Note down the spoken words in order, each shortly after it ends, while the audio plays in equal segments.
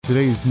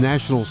Today is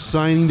National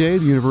Signing Day.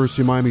 The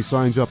University of Miami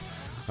signs up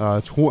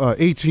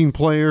 18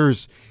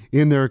 players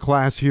in their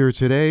class here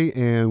today,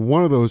 and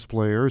one of those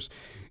players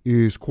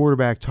is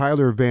quarterback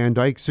Tyler Van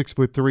Dyke,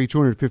 6'3",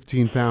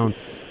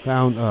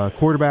 215-pound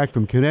quarterback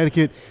from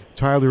Connecticut.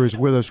 Tyler is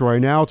with us right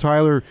now.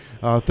 Tyler,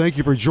 thank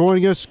you for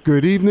joining us.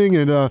 Good evening,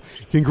 and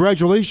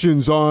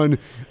congratulations on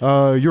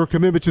your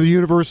commitment to the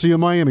University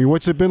of Miami.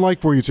 What's it been like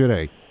for you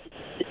today?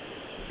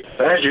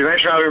 Thank you.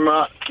 Thanks for having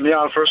me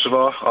on, first of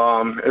all.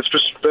 It's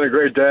just been a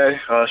great day,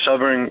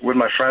 celebrating with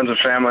my friends and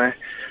family.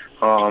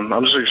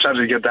 I'm just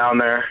excited to get down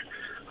there,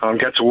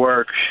 get to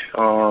work,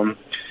 and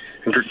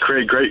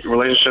create great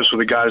relationships with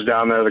the guys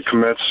down there, the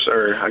commits,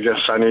 or I guess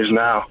signees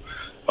now.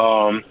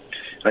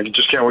 I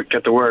just can't wait to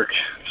get to work.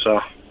 So,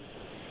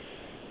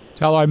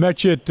 Tyler, I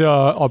met you at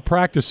a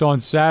practice on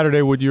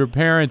Saturday with your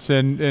parents,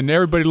 and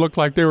everybody looked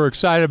like they were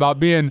excited about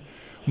being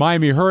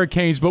Miami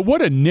Hurricanes. But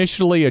what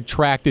initially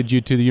attracted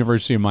you to the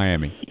University of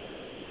Miami?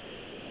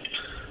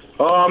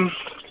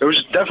 It was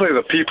definitely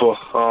the people.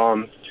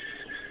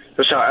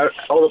 Just how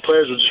all the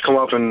players would just come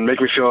up and make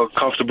me feel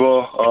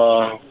comfortable,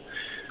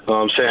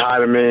 say hi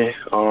to me.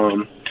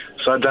 So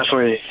that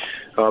definitely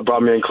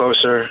brought me in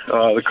closer.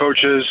 The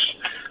coaches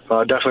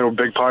definitely were a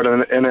big part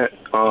in it.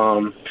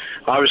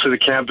 Obviously the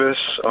campus,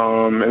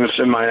 and it's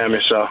in Miami.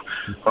 So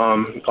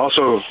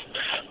also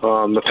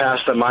the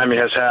past that Miami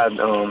has had,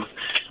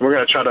 we're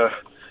going to try to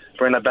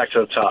bring that back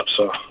to the top.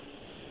 So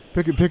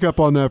Pick up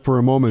on that for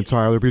a moment,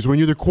 Tyler, because when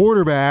you're the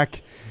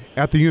quarterback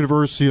at the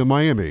University of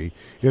Miami,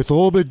 it's a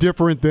little bit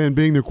different than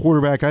being the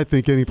quarterback, I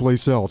think,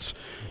 anyplace else,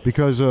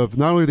 because of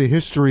not only the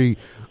history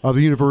of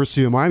the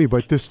University of Miami,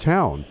 but this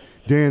town.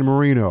 Dan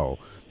Marino,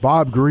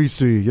 Bob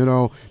Greasy,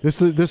 this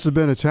has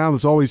been a town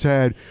that's always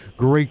had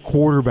great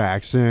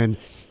quarterbacks, and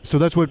so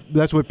that's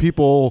what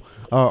people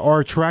are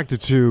attracted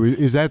to.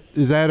 Is that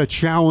a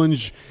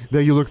challenge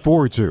that you look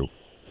forward to?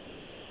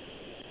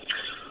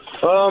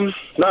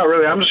 Not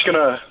really. I'm just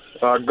gonna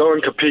go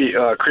and compete,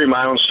 create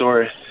my own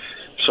story.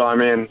 So I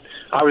mean,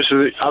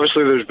 obviously,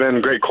 there's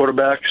been great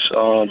quarterbacks,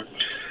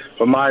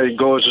 but my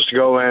goal is just to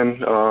go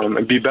in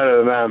and be better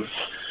than them,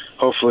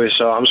 hopefully.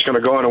 So I'm just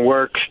gonna go in and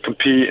work,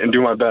 compete, and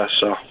do my best.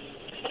 So.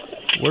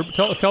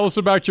 Tell us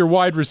about your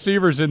wide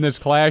receivers in this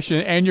class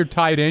and your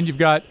tight end. You've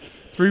got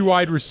 3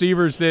 wide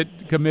receivers that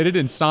committed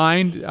and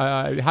signed.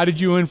 How did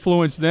you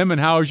influence them,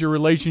 and how is your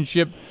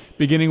relationship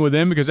beginning with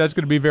them? Because that's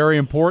going to be very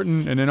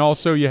important. And then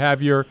also you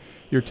have your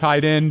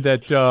tight end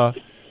that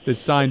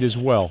signed as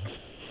well.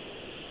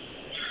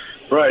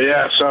 Right,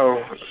 yeah.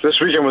 So this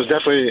weekend was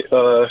definitely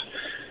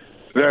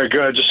very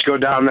good. Just to go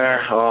down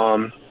there,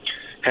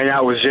 hang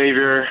out with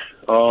Xavier,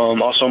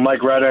 also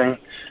Mike Redding,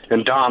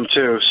 and Dom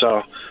too.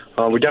 So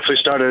we definitely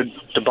started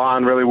to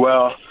bond really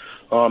well,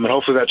 and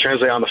hopefully that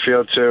translates on the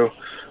field too.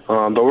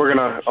 But we're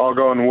gonna all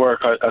go and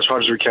work as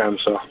hard as we can.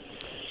 So,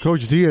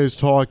 Coach Diaz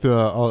talked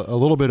a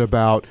little bit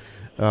about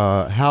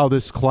how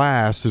this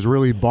class has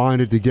really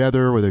bonded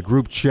together with a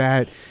group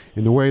chat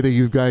and the way that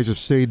you guys have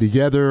stayed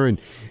together, and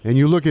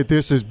you look at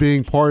this as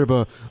being part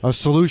of a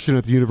solution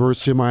at the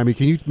University of Miami.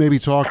 Can you maybe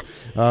discuss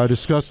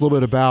a little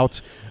bit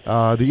about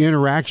the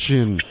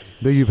interaction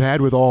that you've had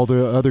with all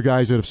the other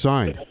guys that have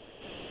signed?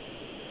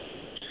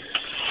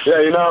 Yeah,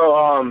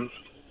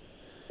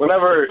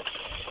 whenever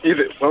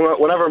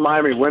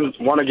Miami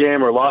won a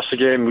game or lost a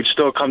game, we'd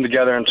still come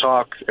together and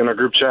talk in our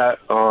group chat.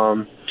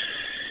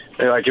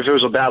 Like if it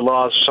was a bad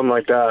loss or something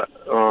like that,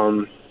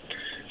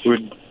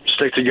 we'd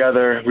stick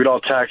together. We'd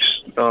all text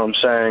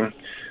saying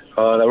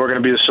that we're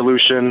going to be the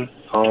solution.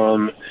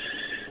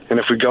 And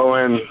if we go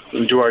in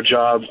and do our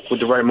job with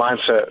the right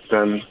mindset,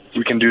 then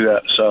we can do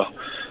that. So,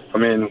 I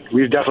mean,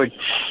 we've definitely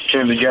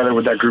came together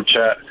with that group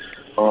chat.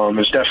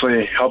 It's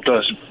definitely helped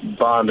us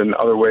bond in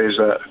other ways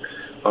that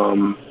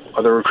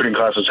other recruiting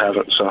classes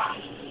haven't. So,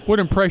 what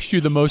impressed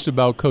you the most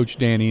about Coach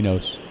Dan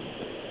Enos?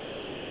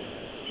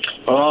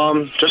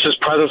 Just his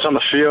presence on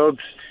the field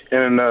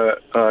and in the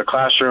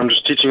classroom,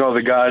 just teaching all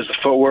the guys the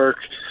footwork,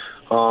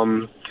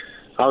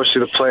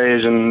 obviously the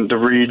plays and the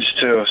reads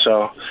too.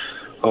 So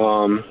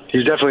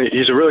he's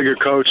a really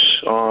good coach.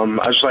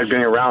 I just like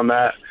being around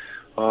that.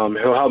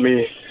 He'll help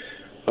me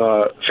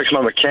fix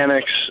my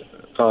mechanics,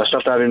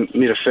 stuff that I didn't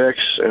need to fix,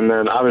 and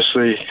then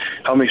obviously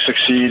help me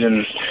succeed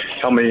and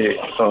help me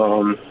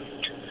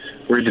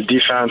read the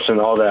defense and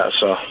all that.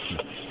 So.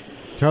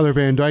 Tyler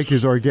Van Dyke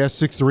is our guest,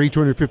 6'3",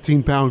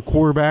 215-pound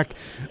quarterback,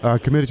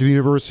 committed to the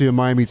University of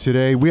Miami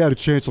today. We had a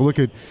chance to look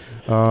at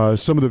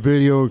some of the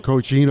video,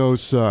 Coach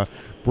Enos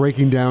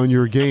breaking down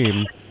your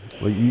game.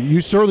 Well,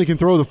 you certainly can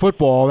throw the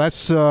football.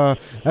 That's a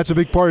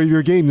big part of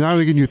your game. Not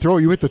only can you throw,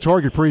 you hit the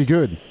target pretty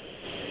good.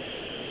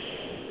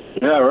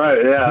 Yeah,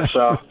 right, yeah.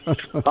 So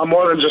I'm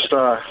more than just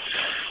I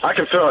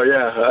can throw it,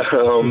 yeah.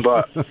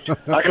 But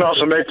I can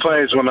also make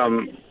plays when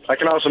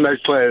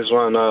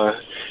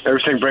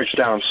everything breaks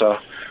down, so.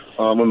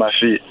 With my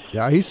feet.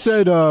 Yeah, he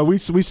said we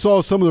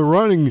saw some of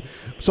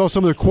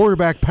the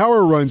quarterback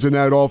power runs in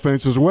that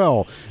offense as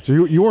well.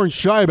 So you weren't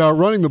shy about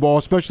running the ball,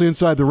 especially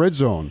inside the red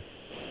zone.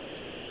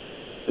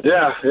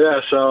 Yeah.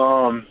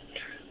 So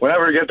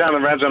whenever we get down the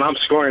red zone, I'm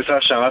scoring a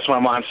touchdown. That's my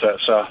mindset.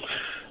 So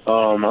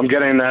I'm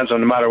getting in the end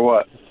zone no matter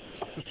what.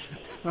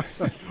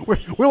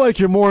 We like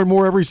you more and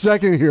more every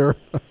second here.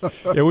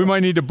 Yeah, we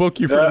might need to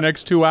book you for the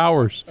next 2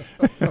 hours.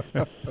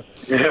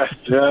 Yeah.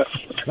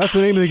 That's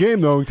the name of the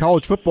game, though, in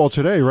college football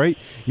today, right?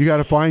 You got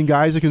to find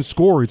guys that can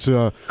score. It's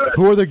who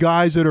are the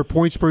guys that are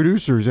points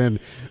producers, and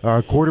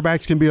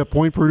quarterbacks can be a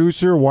point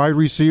producer. Wide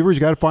receivers, you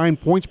got to find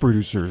points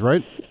producers,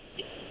 right?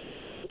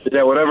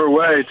 Yeah, whatever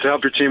way to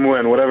help your team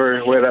win,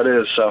 whatever way that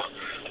is.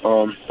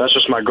 So that's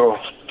just my goal.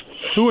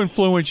 Who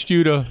influenced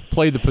you to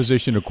play the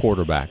position of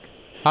quarterback?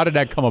 How did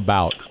that come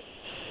about?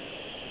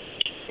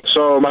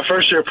 So my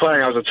first year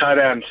playing, I was a tight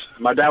end.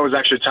 My dad was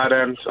actually a tight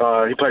end.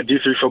 He played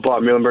D3 football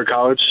at Muhlenberg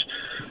College.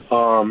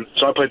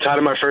 So I played tight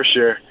end my first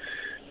year.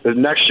 The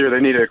next year, they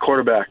needed a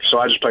quarterback, so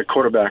I just played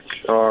quarterback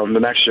the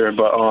next year.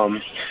 But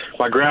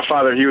my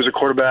grandfather, he was a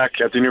quarterback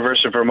at the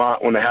University of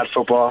Vermont when they had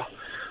football.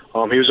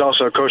 He was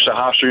also a coach at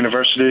Hofstra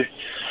University.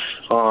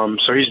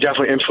 So he's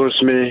definitely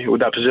influenced me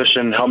with that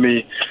position, helped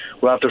me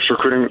throughout this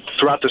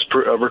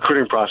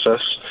recruiting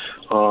process.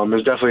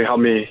 Has definitely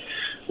helped me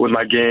with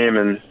my game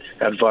and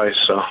advice.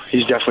 So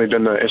he's definitely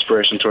been the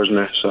inspiration towards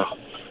me. So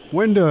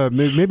when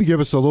maybe give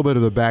us a little bit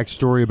of the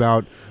backstory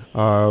about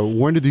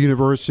when did the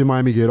University of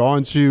Miami get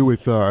onto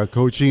with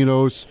Coach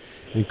Enos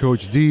and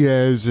Coach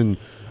Diaz, and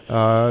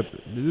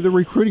the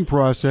recruiting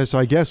process,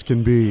 I guess,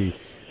 can be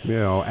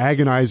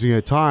agonizing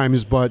at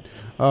times. But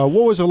what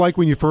was it like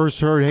when you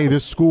first heard, hey,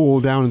 this school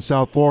down in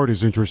South Florida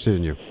is interested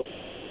in you?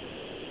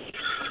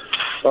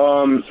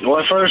 Well,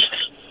 I first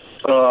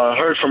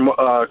heard from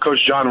Coach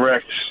John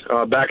Richt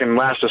back in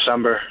last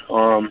December.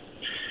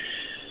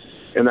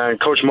 And then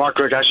Coach Mark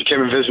Richt actually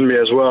came and visited me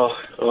as well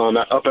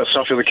up at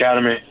Suffield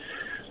Academy.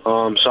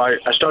 So I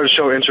started to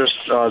show interest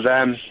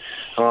then.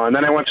 And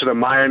then I went to the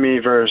Miami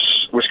versus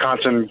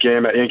Wisconsin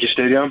game at Yankee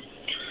Stadium.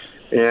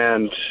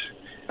 And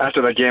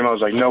after that game, I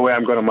was like, no way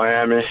I'm going to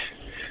Miami.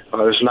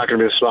 This is not going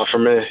to be the spot for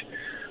me.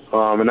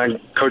 And then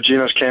Coach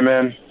Enos came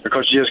in.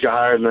 Coach Diaz got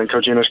hired, and then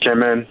Coach Enos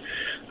came in.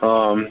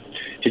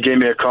 He gave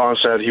me a call and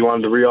said he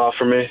wanted to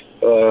re-offer me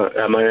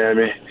at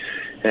Miami.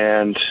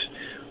 And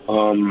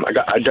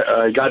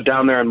I got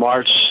down there in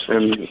March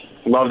and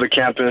loved the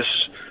campus,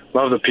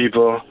 loved the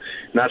people.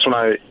 And that's when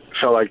I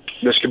felt like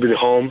this could be the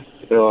home.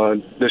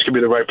 This could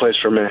be the right place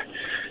for me.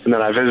 And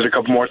then I visited a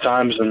couple more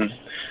times, and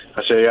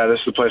I said, yeah, this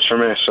is the place for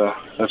me. So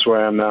that's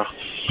where I am now.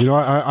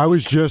 I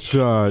was just,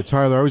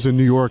 Tyler, I was in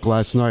New York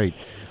last night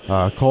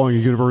calling a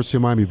University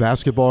of Miami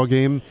basketball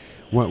game.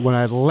 When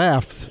I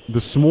left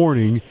this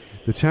morning,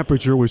 the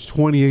temperature was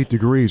 28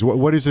 degrees.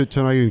 What is it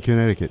tonight in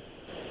Connecticut?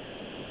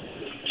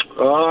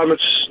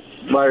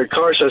 My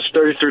car says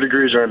 33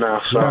 degrees right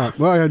now. So. Yeah,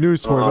 well, I got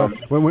news for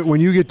you.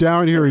 When you get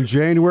down here in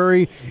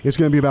January, it's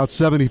going to be about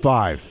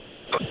 75.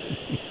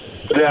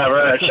 Yeah,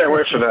 right. I can't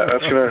wait for that.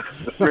 That's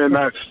really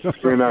nice.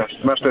 Really nice.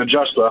 I'm have to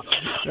adjust though.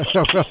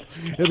 Well,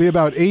 it'll be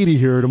about 80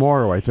 here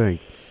tomorrow, I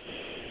think.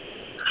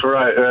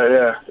 Right.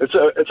 Yeah.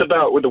 It's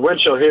about, with the wind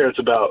chill here, it's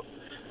about,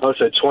 I would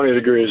say 20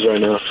 degrees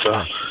right now. So.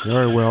 All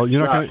right. Well,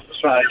 you're not going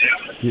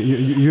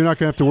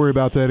to have to worry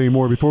about that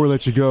anymore. Before we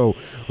let you go,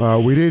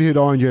 we did hit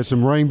on you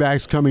some running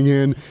backs coming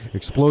in,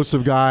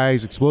 explosive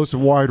guys,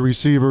 explosive wide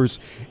receivers,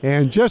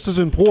 and just as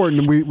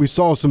important, we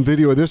saw some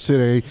video of this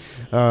today.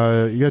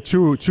 You got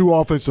two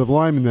offensive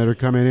linemen that are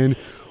coming in.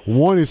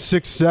 One is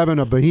 6'7",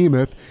 a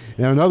behemoth,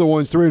 and another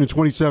one's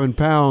 327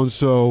 pounds.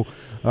 So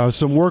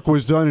some work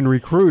was done in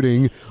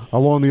recruiting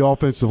along the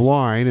offensive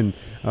line, and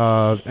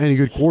any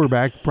good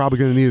quarterback probably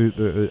going to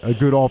need a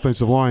good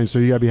offensive line. So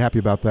you got to be happy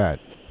about that.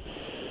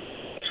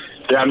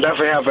 Yeah, I'm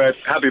definitely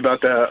happy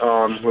about that.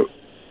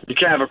 You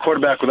can't have a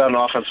quarterback without an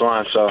offensive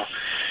line. So,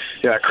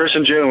 yeah, Chris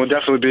and Jalen will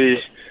definitely be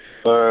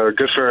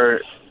good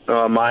for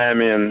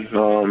Miami,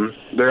 and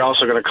they're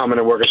also going to come in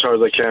and work as hard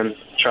as they can,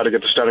 try to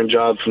get the starting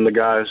job from the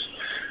guys.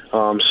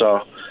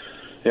 So,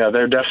 yeah,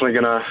 they're definitely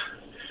going to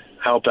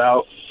help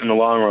out in the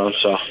long run.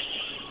 So,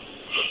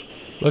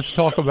 let's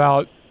talk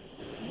about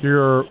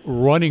your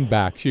running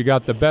backs. You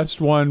got the best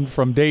one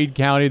from Dade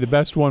County, the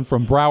best one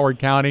from Broward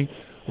County.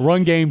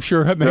 Run game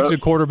sure makes a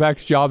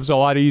quarterback's jobs a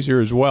lot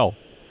easier as well.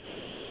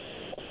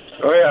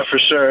 Oh, yeah, for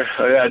sure.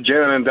 Yeah,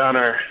 Jalen and Dunn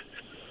are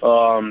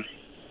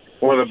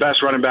one of the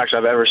best running backs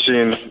I've ever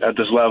seen at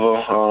this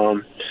level.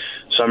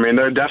 So, I mean,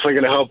 they're definitely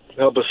going to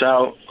help us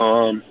out.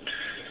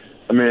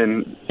 I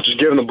mean, just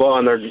give them the ball,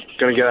 and they're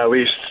going to get at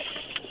least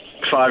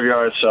 5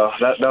 yards. So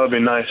that would be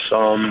nice.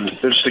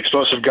 They're just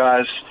explosive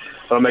guys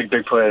that'll make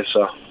big plays.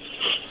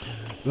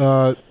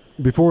 So.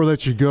 Before we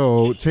let you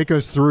go, take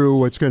us through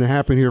what's going to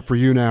happen here for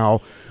you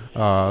now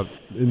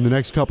in the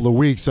next couple of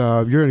weeks.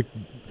 You're going to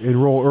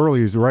enroll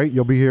early, right?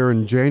 You'll be here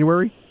in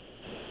January?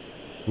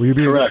 Will you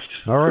be? Correct.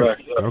 All right.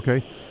 Correct.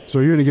 Okay. So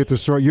you're going to get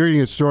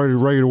started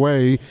right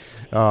away.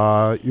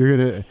 You're going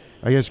to,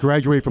 I guess,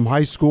 graduate from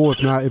high school,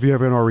 if you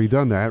haven't already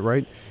done that,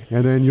 right?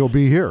 And then you'll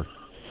be here.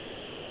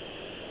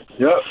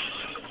 Yep.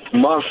 A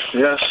month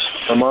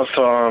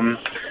a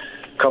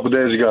couple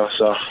days ago,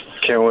 so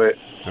can't wait.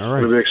 All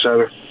right. We'll be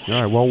excited. All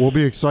right. Well, we'll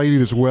be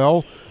excited as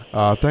well.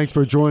 Thanks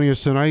for joining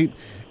us tonight,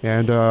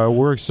 And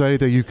we're excited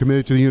that you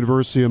committed to the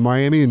University of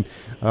Miami,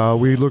 and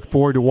we look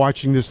forward to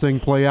watching this thing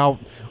play out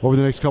over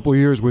the next couple of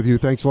years with you.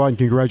 Thanks a lot, and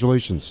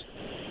congratulations.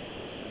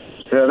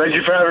 Yeah, thank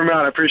you for having me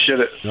on. I appreciate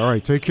it. All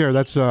right, take care.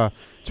 That's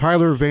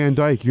Tyler Van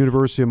Dyke,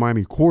 University of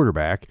Miami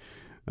quarterback.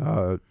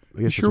 I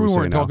guess You sure we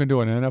weren't talking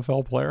to an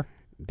NFL player?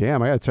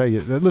 Damn, I got to tell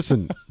you.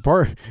 Listen,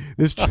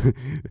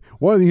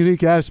 one of the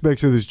unique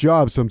aspects of this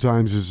job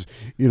sometimes is,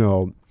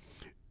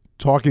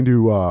 talking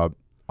to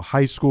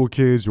high school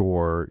kids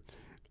or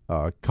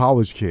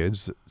college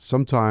kids.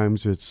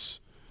 Sometimes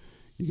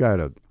you got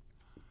to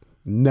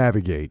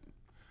navigate.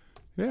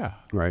 Yeah.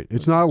 Right.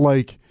 It's not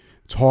like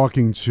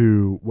talking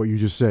to what you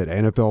just said,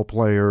 NFL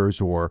players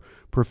or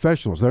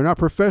professionals. They're not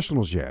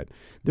professionals yet.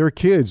 They're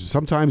kids.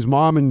 Sometimes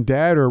mom and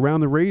dad are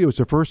around the radio. It's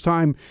their first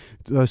time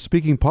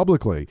speaking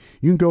publicly.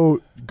 You can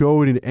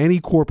go into any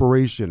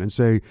corporation and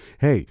say,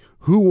 hey,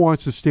 who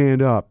wants to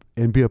stand up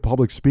and be a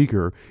public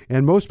speaker?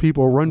 And most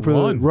people run for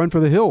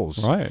the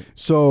hills. Right.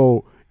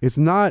 So it's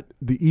not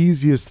the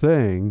easiest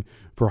thing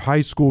for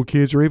high school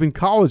kids or even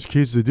college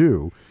kids to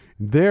do.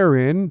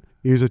 Therein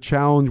is a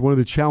challenge, one of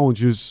the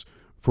challenges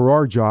for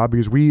our job,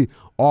 because we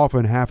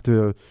often have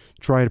to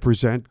try to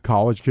present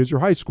college kids or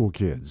high school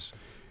kids.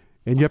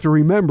 And you have to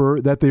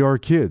remember that they are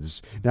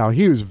kids. Now,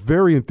 he was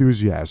very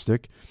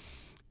enthusiastic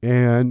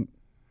and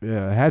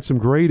had some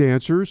great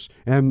answers,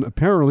 and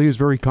apparently is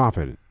very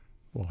confident.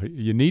 Well,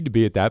 you need to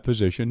be at that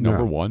position,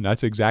 number one.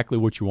 That's exactly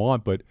what you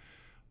want. But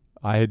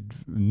I had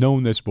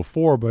known this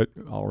before, but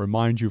I'll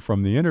remind you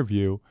from the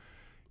interview,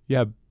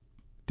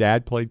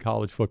 Dad played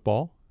college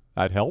football.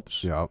 That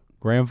helps. Yeah.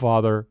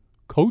 Grandfather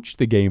coached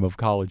the game of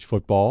college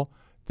football.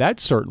 That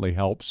certainly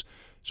helps.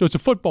 So it's a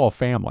football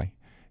family.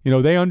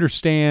 They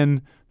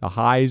understand the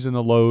highs and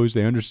the lows.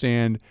 They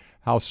understand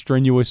how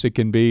strenuous it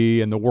can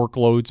be and the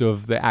workloads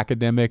of the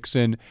academics.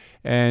 And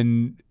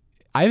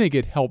I think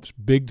it helps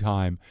big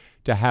time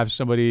to have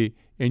somebody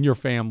in your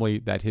family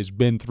that has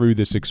been through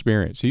this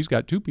experience. He's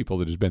got two people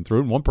that has been through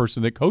it and one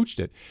person that coached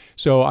it.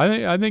 So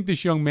I think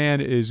this young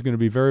man is going to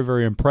be very,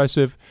 very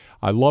impressive.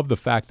 I love the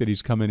fact that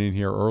he's coming in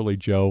here early,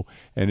 Joe,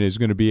 and is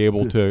going to be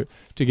able to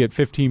get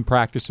 15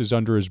 practices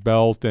under his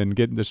belt and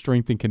get the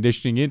strength and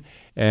conditioning in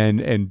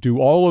and do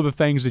all of the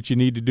things that you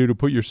need to do to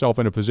put yourself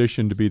in a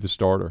position to be the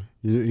starter.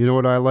 You know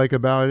what I like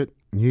about it?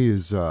 He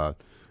is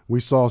we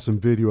saw some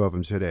video of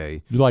him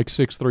today. You like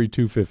 6'3",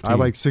 215. I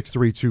like 6'3",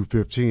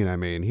 215. I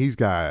mean, he's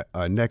got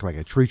a neck like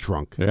a tree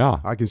trunk.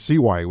 Yeah. I can see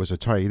why he was a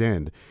tight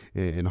end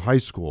in high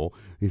school.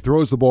 He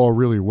throws the ball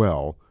really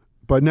well.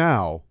 But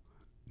now,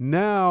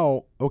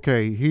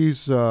 okay,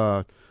 he's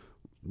one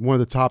of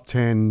the top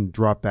 10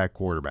 drop back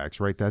quarterbacks,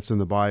 right? That's in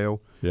the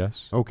bio?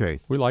 Yes.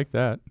 Okay. We like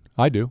that.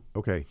 I do.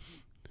 Okay.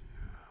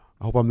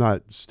 I hope I'm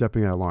not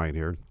stepping out of line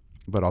here,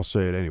 but I'll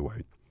say it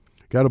anyway.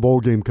 Got a bowl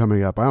game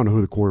coming up. I don't know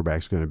who the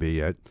quarterback's going to be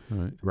yet.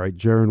 Right?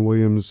 Jaron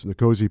Williams,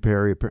 N'Kosi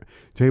Perry,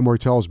 Tay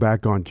Martell's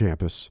back on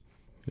campus.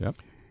 Yep.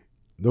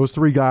 Those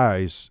three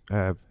guys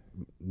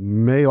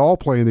may all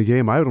play in the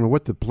game. I don't know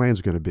what the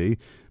plan's going to be.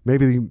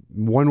 Maybe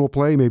one will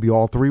play. Maybe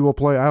all three will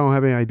play. I don't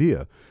have any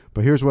idea.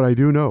 But here's what I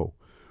do know.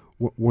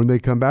 When they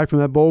come back from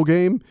that bowl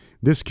game,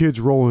 this kid's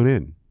rolling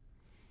in.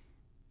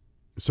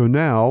 So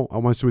now I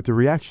want to see what the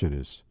reaction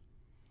is.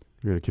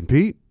 You're going to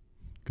compete?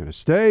 Going to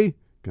stay?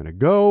 Going to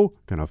go?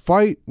 Going to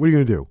fight? What are you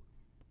going to do?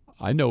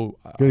 I know.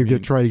 Going to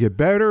try to get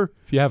better?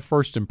 If you have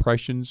first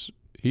impressions,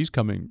 he's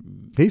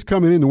coming. He's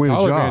coming in to win a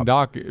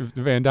job.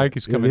 Van Dyke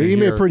is coming in here. He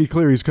made it pretty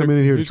clear he's coming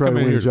in here to try to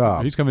win a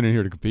job. He's coming in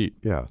here to compete.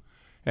 Yeah.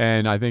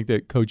 And I think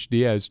that Coach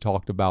Diaz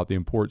talked about the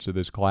importance of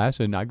this class,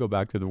 and I go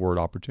back to the word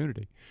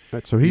opportunity.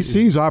 So he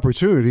sees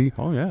opportunity.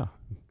 Oh, yeah.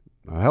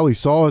 Hell, he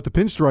saw at the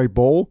Pinstripe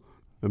Bowl.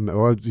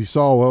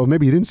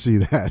 Maybe he didn't see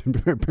that.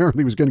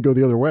 Apparently he was going to go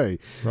the other way.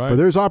 Right. But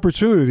there's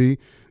opportunity.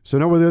 So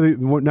now what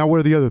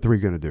are the other three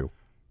going to do?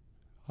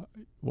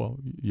 Well,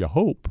 you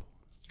hope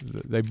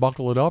they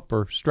buckle it up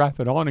or strap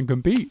it on and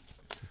compete.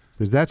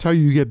 Because that's how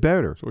you get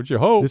better. That's what you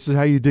hope. This is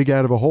how you dig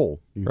out of a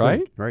hole.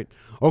 Right? Right.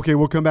 Okay,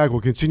 we'll come back. We'll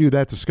continue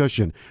that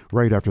discussion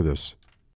right after this.